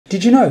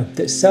Did you know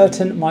that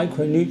certain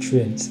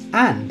micronutrients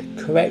and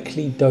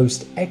correctly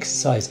dosed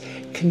exercise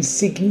can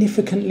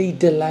significantly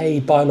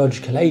delay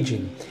biological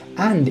aging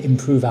and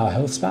improve our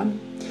health span?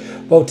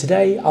 Well,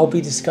 today I'll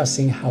be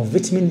discussing how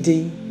vitamin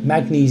D,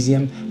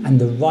 magnesium and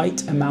the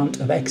right amount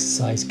of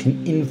exercise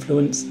can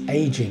influence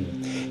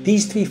aging.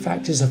 These three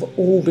factors have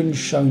all been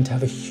shown to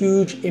have a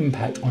huge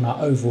impact on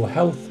our overall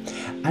health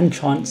and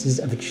chances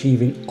of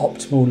achieving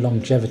optimal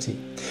longevity.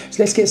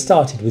 So let's get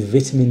started with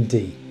vitamin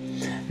D.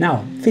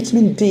 Now,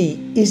 vitamin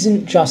D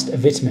isn't just a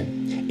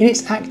vitamin. In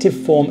its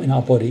active form in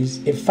our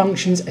bodies, it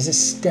functions as a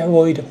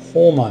steroid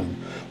hormone,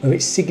 where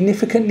it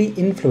significantly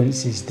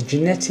influences the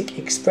genetic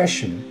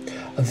expression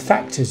of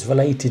factors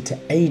related to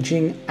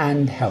aging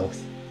and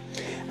health.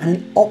 And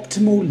an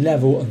optimal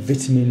level of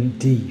vitamin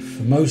D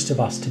for most of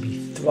us to be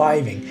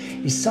thriving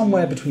is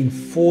somewhere between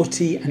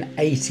 40 and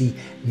 80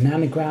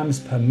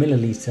 nanograms per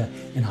milliliter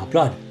in our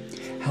blood.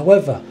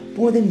 However,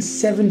 more than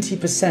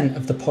 70%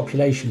 of the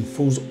population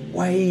falls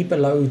way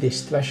below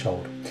this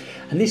threshold.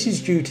 And this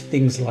is due to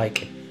things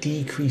like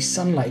decreased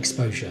sunlight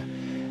exposure.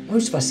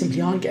 Most of us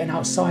simply aren't getting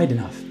outside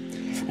enough.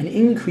 An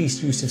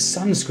increased use of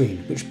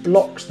sunscreen, which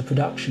blocks the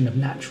production of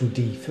natural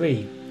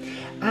D3.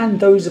 And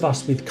those of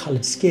us with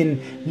coloured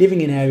skin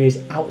living in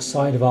areas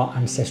outside of our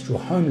ancestral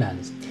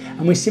homelands.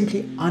 And we're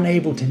simply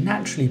unable to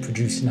naturally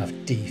produce enough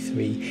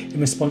D3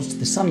 in response to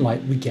the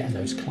sunlight we get in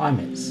those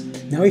climates.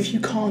 Now, if you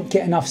can't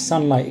get enough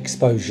sunlight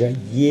exposure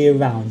year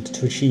round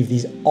to achieve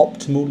these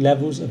optimal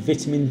levels of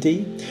vitamin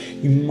D,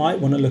 you might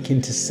want to look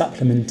into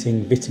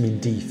supplementing vitamin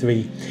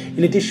D3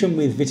 in addition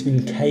with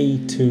vitamin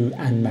K2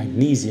 and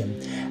magnesium,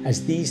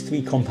 as these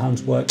three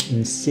compounds work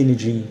in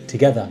synergy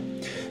together.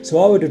 So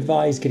I would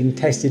advise getting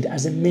tested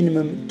as a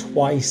minimum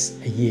twice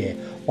a year,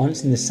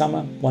 once in the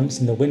summer,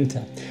 once in the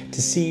winter,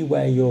 to see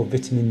where your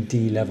vitamin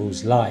D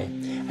levels lie.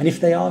 And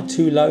if they are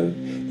too low,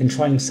 then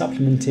trying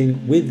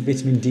supplementing with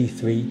vitamin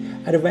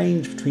D3 at a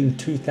range between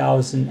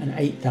 2,000 and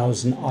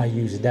 8,000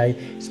 IUs a day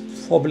is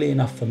probably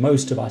enough for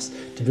most of us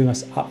to bring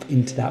us up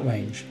into that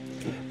range.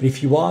 But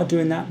if you are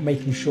doing that,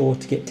 making sure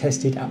to get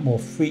tested at more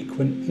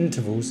frequent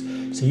intervals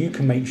so you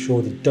can make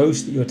sure the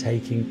dose that you're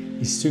taking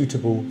is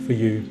suitable for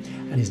you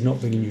and is not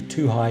bringing you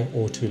too high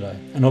or too low.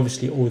 And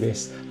obviously all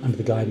this under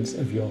the guidance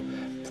of your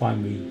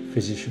primary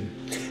physician.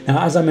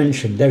 Now, as I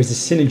mentioned, there is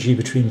a synergy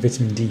between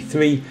vitamin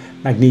D3,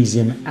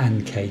 magnesium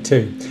and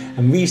K2.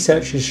 And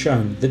research has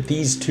shown that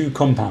these two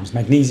compounds,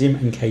 magnesium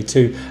and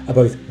K2, are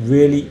both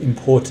really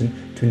important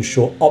to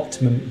ensure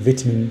optimum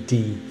vitamin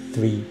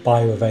D3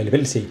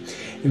 bioavailability.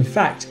 In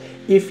fact,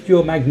 if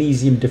you're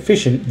magnesium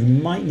deficient, you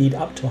might need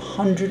up to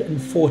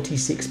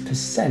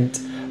 146%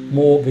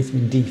 more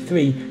vitamin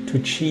D3 to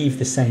achieve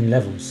the same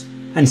levels.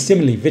 And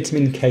similarly,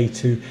 vitamin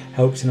K2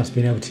 helps in us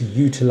being able to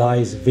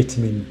utilize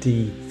vitamin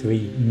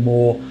D3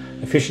 more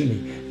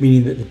efficiently,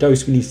 meaning that the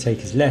dose we need to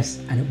take is less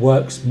and it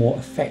works more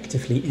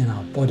effectively in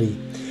our body.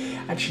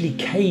 Actually,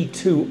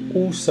 K2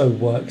 also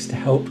works to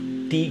help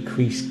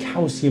decrease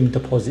calcium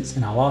deposits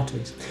in our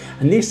arteries.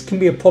 And this can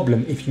be a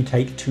problem if you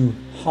take too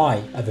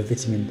high of a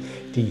vitamin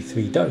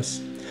D3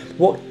 dose.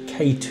 What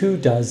K2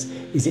 does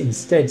is it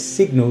instead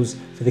signals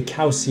for the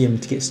calcium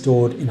to get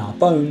stored in our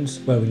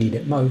bones where we need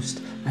it most,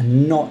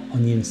 and not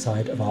on the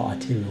inside of our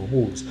arterial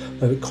walls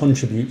where it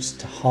contributes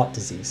to heart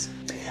disease.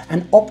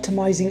 And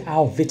optimizing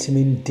our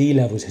vitamin D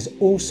levels has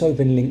also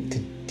been linked to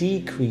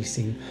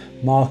decreasing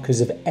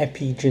markers of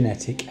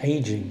epigenetic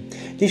aging.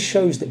 This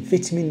shows that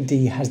vitamin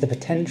D has the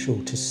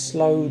potential to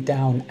slow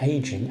down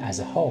aging as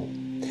a whole.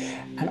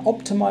 And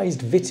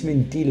optimized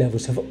vitamin D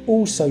levels have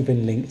also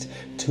been linked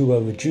to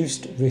a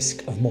reduced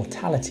risk of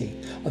mortality,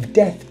 of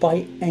death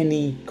by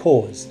any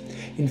cause.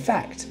 In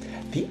fact,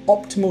 the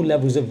optimal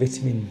levels of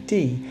vitamin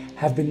D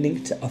have been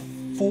linked to a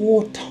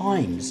 4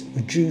 times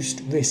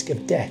reduced risk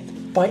of death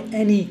by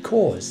any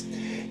cause.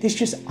 This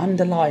just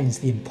underlines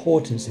the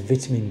importance of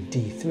vitamin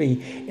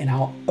D3 in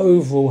our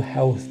overall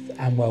health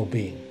and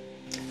well-being.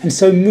 And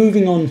so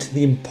moving on to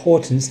the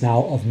importance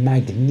now of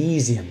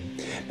magnesium.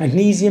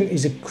 Magnesium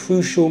is a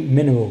crucial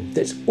mineral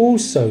that's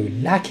also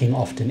lacking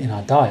often in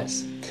our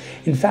diets.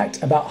 In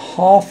fact, about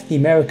half the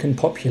American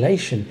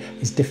population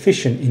is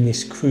deficient in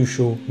this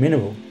crucial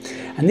mineral.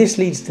 And this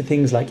leads to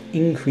things like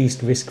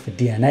increased risk for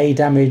DNA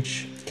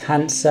damage,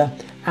 cancer,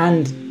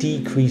 and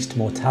decreased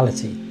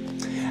mortality.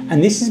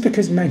 And this is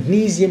because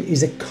magnesium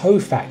is a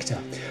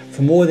cofactor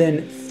for more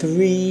than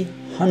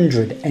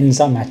 300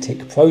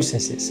 enzymatic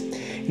processes,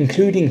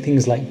 including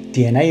things like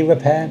DNA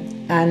repair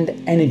and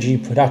energy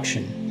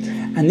production.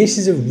 And this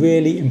is a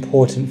really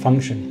important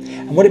function.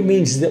 And what it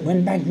means is that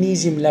when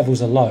magnesium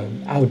levels are low,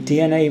 our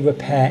DNA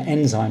repair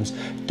enzymes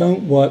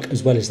don't work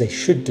as well as they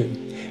should do,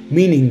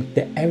 meaning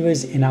that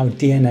errors in our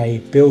DNA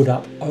build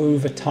up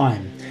over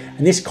time.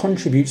 And this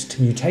contributes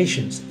to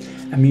mutations.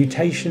 And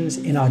mutations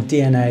in our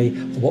DNA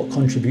are what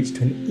contributes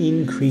to an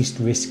increased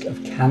risk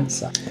of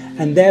cancer.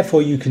 And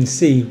therefore you can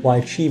see why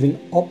achieving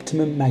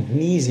optimum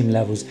magnesium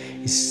levels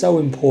is so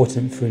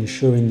important for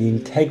ensuring the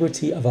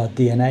integrity of our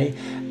DNA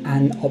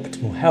and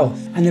optimal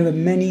health. And there are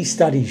many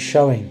studies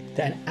showing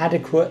that an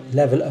adequate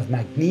level of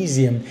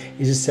magnesium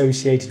is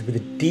associated with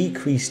a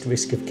decreased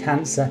risk of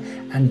cancer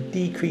and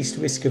decreased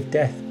risk of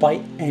death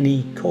by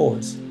any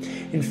cause.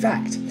 In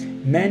fact,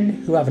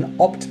 men who have an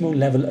optimal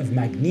level of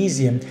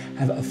magnesium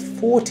have a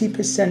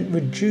 40%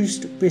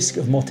 reduced risk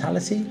of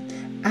mortality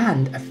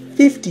and a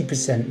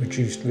 50%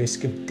 reduced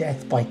risk of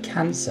death by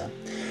cancer.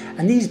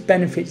 And these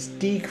benefits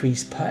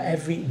decrease per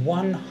every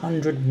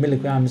 100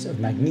 milligrams of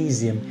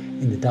magnesium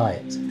in the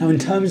diet. Now, in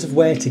terms of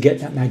where to get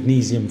that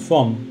magnesium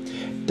from,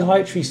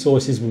 dietary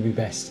sources will be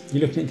best.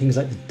 You're looking at things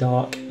like the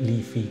dark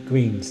leafy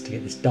greens to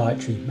get this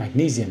dietary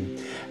magnesium.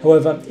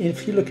 However,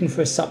 if you're looking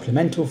for a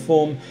supplemental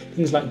form,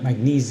 things like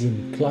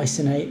magnesium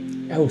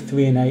glycinate,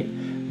 L-threonate,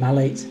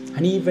 malate,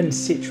 and even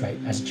citrate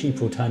as a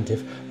cheaper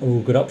alternative are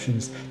all good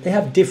options. They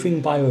have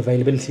differing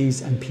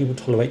bioavailabilities and people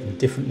tolerate them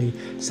differently.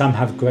 Some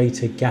have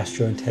greater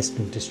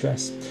gastrointestinal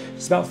distress.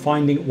 It's about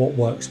finding what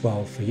works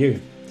well for you.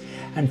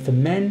 And for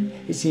men,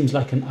 it seems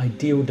like an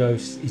ideal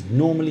dose is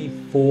normally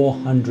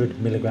 400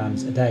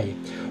 milligrams a day,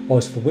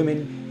 whilst for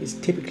women, it's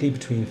typically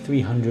between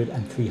 300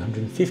 and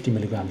 350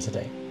 milligrams a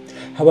day.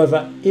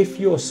 However, if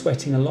you're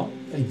sweating a lot,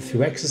 either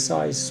through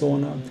exercise,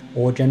 sauna,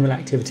 or general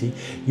activity,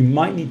 you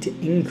might need to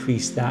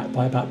increase that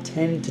by about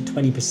 10 to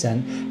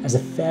 20%, as a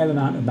fair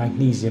amount of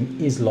magnesium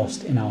is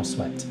lost in our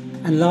sweat.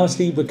 And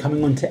lastly, we're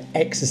coming on to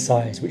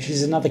exercise, which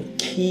is another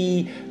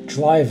key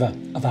driver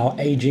of our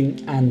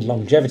aging and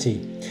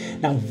longevity.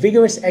 Now,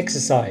 vigorous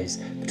exercise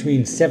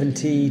between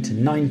 70 to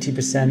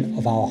 90%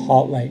 of our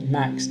heart rate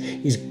max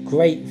is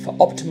great for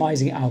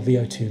optimizing our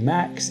VO2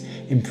 max,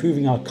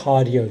 improving our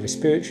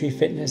cardiorespiratory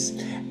fitness,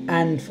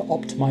 and for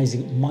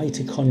optimizing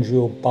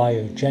mitochondrial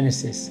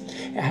biogenesis.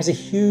 It has a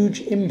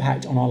huge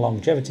impact on our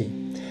longevity.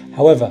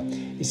 However,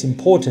 it's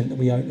important that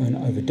we don't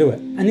overdo it.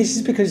 And this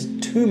is because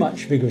too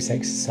much vigorous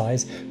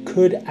exercise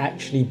could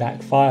actually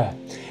backfire.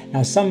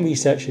 Now, some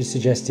research has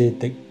suggested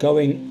that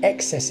going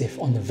excessive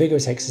on the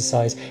vigorous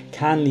exercise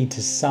can lead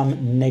to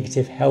some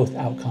negative health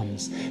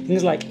outcomes,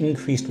 things like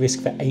increased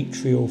risk for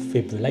atrial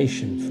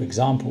fibrillation, for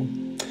example.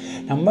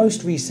 Now,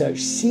 most research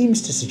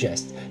seems to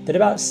suggest that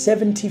about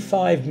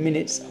 75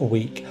 minutes a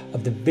week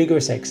of the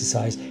vigorous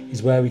exercise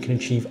is where we can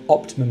achieve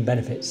optimum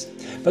benefits.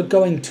 But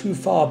going too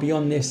far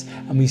beyond this,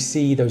 and we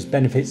see those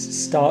benefits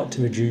start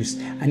to reduce,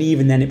 and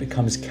even then it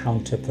becomes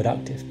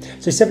counterproductive.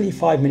 So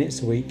 75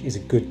 minutes a week is a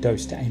good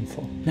dose to aim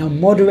for. Now,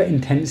 moderate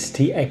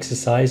intensity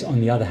exercise, on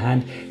the other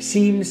hand,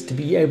 seems to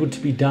be able to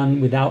be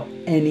done without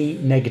any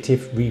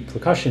negative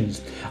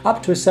repercussions.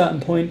 Up to a certain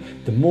point,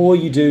 the more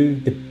you do,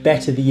 the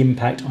better the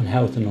impact on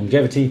health and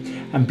longevity,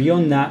 and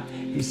beyond that,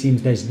 it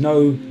seems there's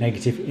no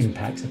negative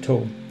impacts at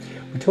all.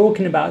 We're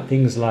talking about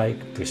things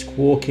like brisk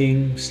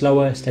walking,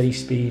 slower, steady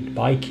speed,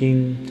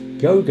 biking,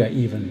 yoga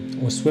even,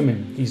 or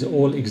swimming. These are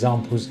all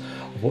examples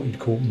of what you'd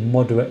call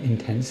moderate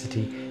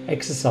intensity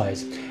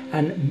exercise.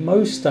 And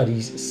most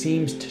studies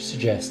seem to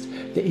suggest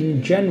that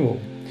in general,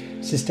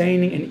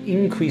 sustaining an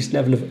increased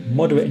level of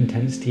moderate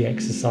intensity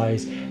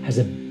exercise has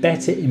a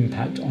better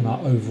impact on our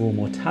overall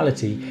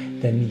mortality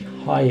than the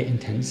higher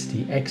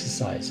intensity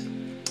exercise.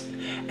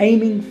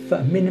 Aiming for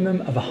a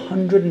minimum of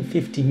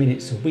 150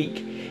 minutes a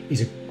week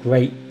is a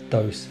great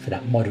dose for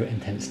that moderate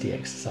intensity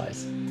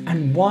exercise.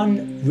 And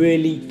one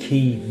really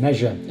key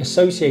measure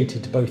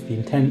associated to both the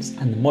intense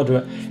and the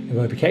moderate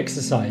aerobic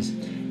exercise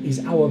is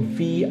our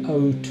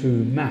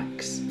VO2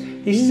 max.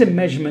 This is a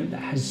measurement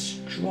that has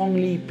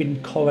strongly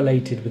been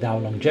correlated with our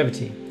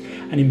longevity,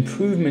 and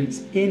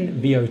improvements in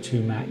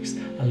VO2 max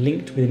are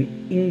linked with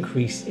an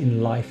increase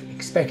in life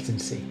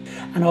expectancy.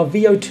 And our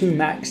VO2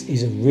 max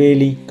is a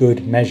really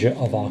good measure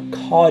of our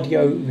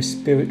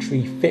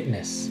cardiorespiratory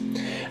fitness.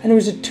 And there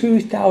was a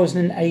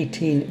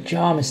 2018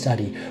 JAMA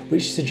study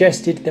which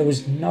suggested there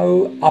was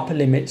no upper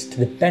limits to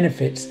the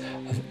benefits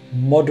of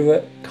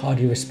moderate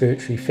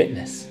cardiorespiratory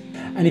fitness.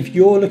 And if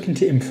you're looking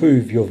to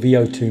improve your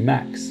VO2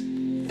 max,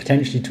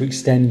 potentially to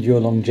extend your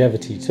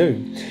longevity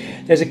too,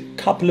 there's a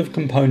couple of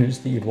components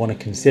that you'd want to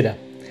consider.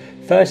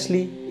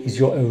 Firstly is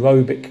your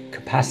aerobic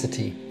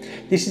capacity.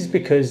 This is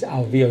because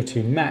our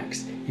VO2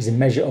 max is a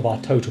measure of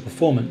our total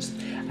performance,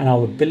 and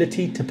our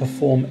ability to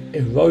perform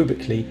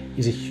aerobically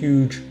is a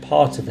huge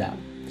part of that.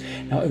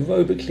 Now,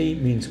 aerobically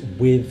means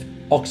with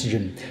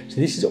oxygen. So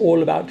this is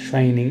all about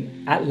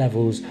training at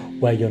levels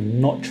where you're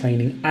not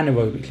training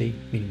anaerobically,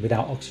 meaning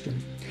without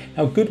oxygen.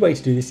 Now, a good way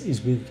to do this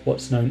is with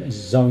what's known as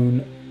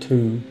zone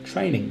 2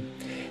 training.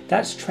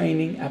 That's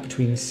training at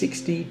between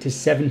 60 to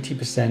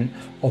 70%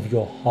 of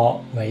your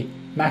heart rate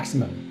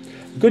maximum.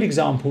 A good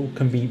example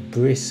can be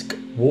brisk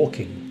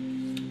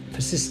walking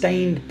for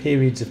sustained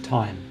periods of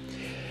time,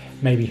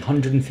 maybe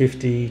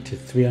 150 to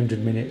 300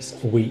 minutes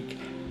a week,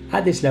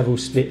 at this level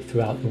split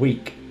throughout the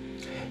week.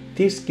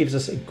 This gives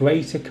us a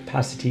greater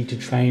capacity to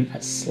train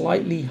at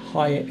slightly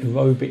higher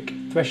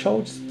aerobic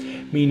thresholds,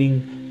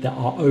 meaning that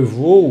our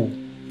overall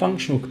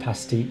functional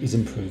capacity is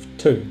improved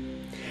too.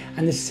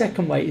 And the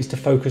second way is to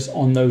focus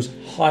on those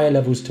higher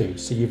levels too.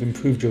 So you've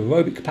improved your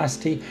aerobic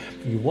capacity,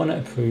 but you want to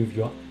improve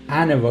your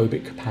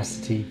anaerobic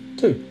capacity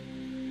too.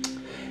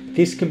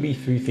 This can be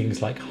through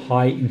things like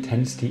high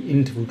intensity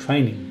interval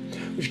training,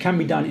 which can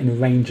be done in a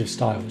range of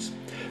styles,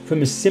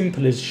 from as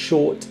simple as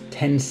short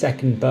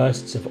 10-second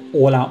bursts of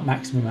all-out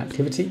maximum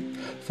activity,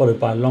 followed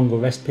by longer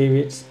rest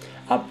periods,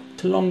 up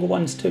to longer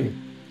ones too.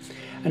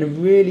 And a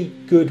really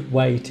good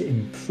way to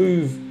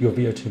improve your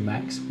VO2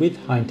 max with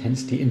high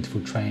intensity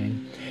interval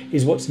training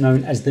is what's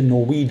known as the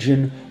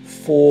Norwegian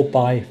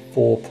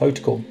 4x4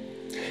 protocol.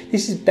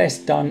 This is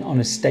best done on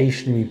a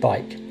stationary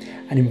bike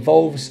and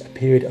involves a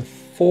period of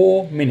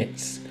 4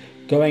 minutes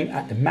going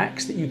at the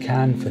max that you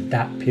can for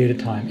that period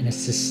of time in a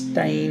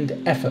sustained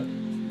effort,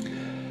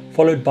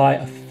 followed by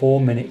a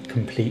 4-minute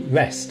complete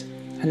rest,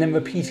 and then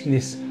repeating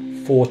this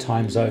 4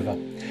 times over.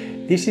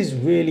 This is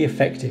really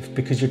effective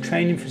because you're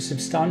training for a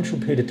substantial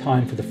period of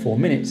time for the 4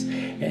 minutes.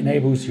 It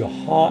enables your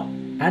heart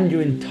and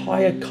your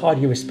entire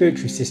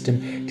cardiorespiratory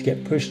system to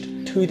get pushed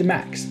to the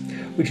max,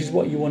 which is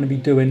what you want to be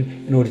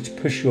doing in order to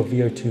push your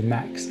VO2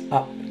 max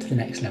up to the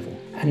next level.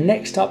 And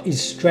next up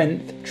is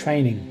strength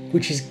training,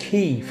 which is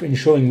key for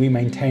ensuring we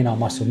maintain our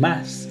muscle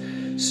mass,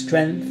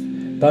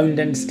 strength, bone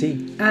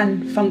density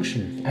and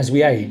function as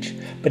we age.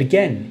 But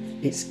again,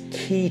 it's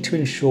key to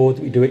ensure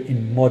that we do it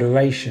in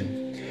moderation.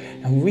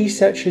 And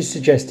research has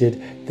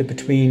suggested that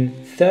between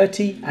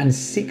 30 and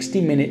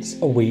 60 minutes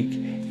a week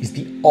is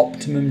the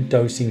optimum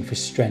dosing for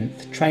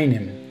strength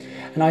training,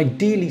 and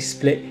ideally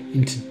split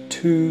into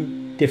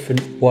 2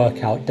 different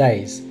workout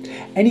days.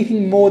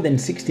 Anything more than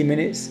 60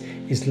 minutes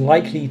is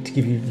likely to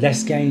give you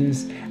less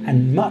gains,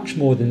 and much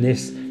more than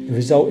this, the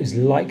result is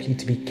likely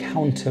to be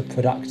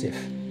counterproductive.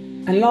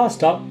 And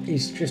last up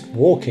is just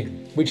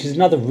walking, which is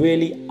another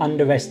really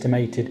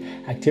underestimated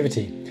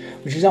activity,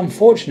 which is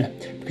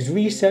unfortunate because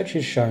research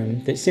has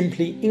shown that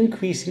simply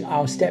increasing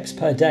our steps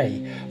per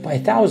day by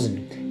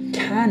 1,000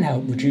 can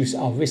help reduce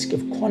our risk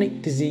of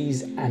chronic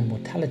disease and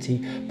mortality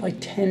by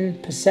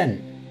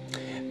 10%.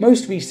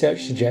 Most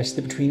research suggests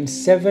that between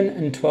 7,000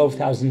 and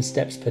 12,000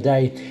 steps per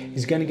day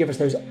is going to give us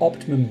those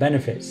optimum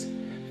benefits.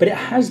 But it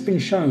has been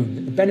shown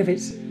that the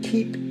benefits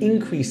keep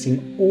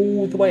increasing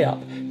all the way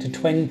up to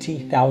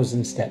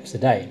 20,000 steps a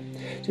day.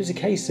 So it's a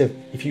case of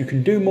if you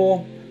can do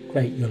more,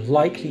 great, you're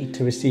likely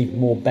to receive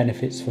more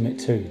benefits from it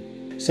too.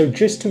 So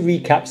just to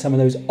recap some of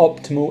those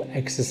optimal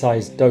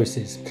exercise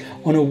doses,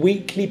 on a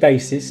weekly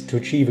basis to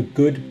achieve a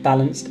good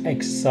balanced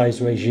exercise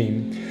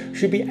regime, you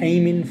should be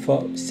aiming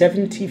for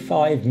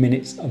 75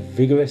 minutes of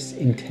vigorous,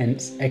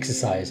 intense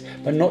exercise,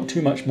 but not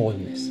too much more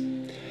than this.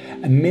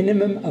 A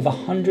minimum of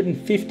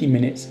 150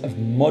 minutes of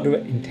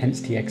moderate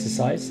intensity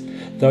exercise,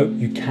 though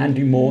you can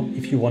do more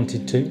if you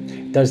wanted to.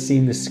 It does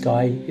seem the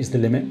sky is the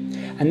limit.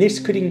 And this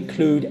could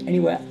include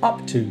anywhere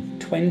up to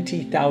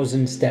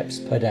 20,000 steps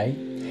per day.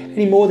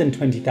 Any more than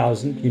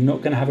 20,000, you're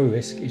not going to have a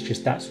risk. It's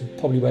just that's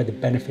probably where the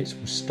benefits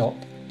will stop.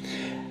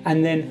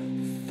 And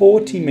then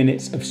 40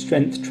 minutes of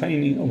strength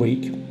training a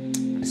week,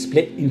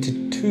 split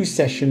into 2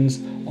 sessions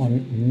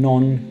on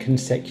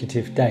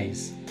non-consecutive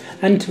days.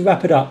 And to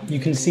wrap it up, you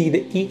can see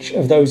that each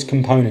of those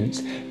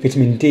components,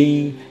 vitamin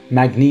D,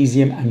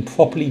 magnesium and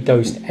properly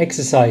dosed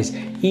exercise,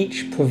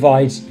 each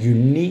provides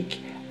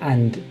unique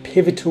and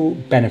pivotal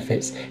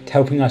benefits to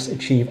helping us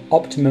achieve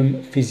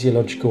optimum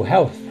physiological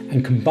health.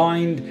 And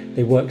combined,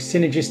 they work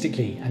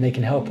synergistically and they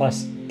can help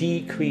us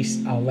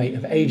decrease our rate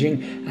of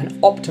aging and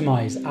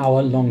optimize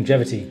our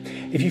longevity.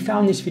 If you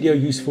found this video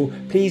useful,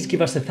 please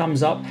give us a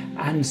thumbs up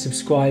and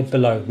subscribe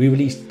below. We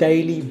release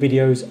daily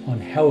videos on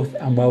health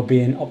and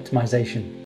well-being optimization.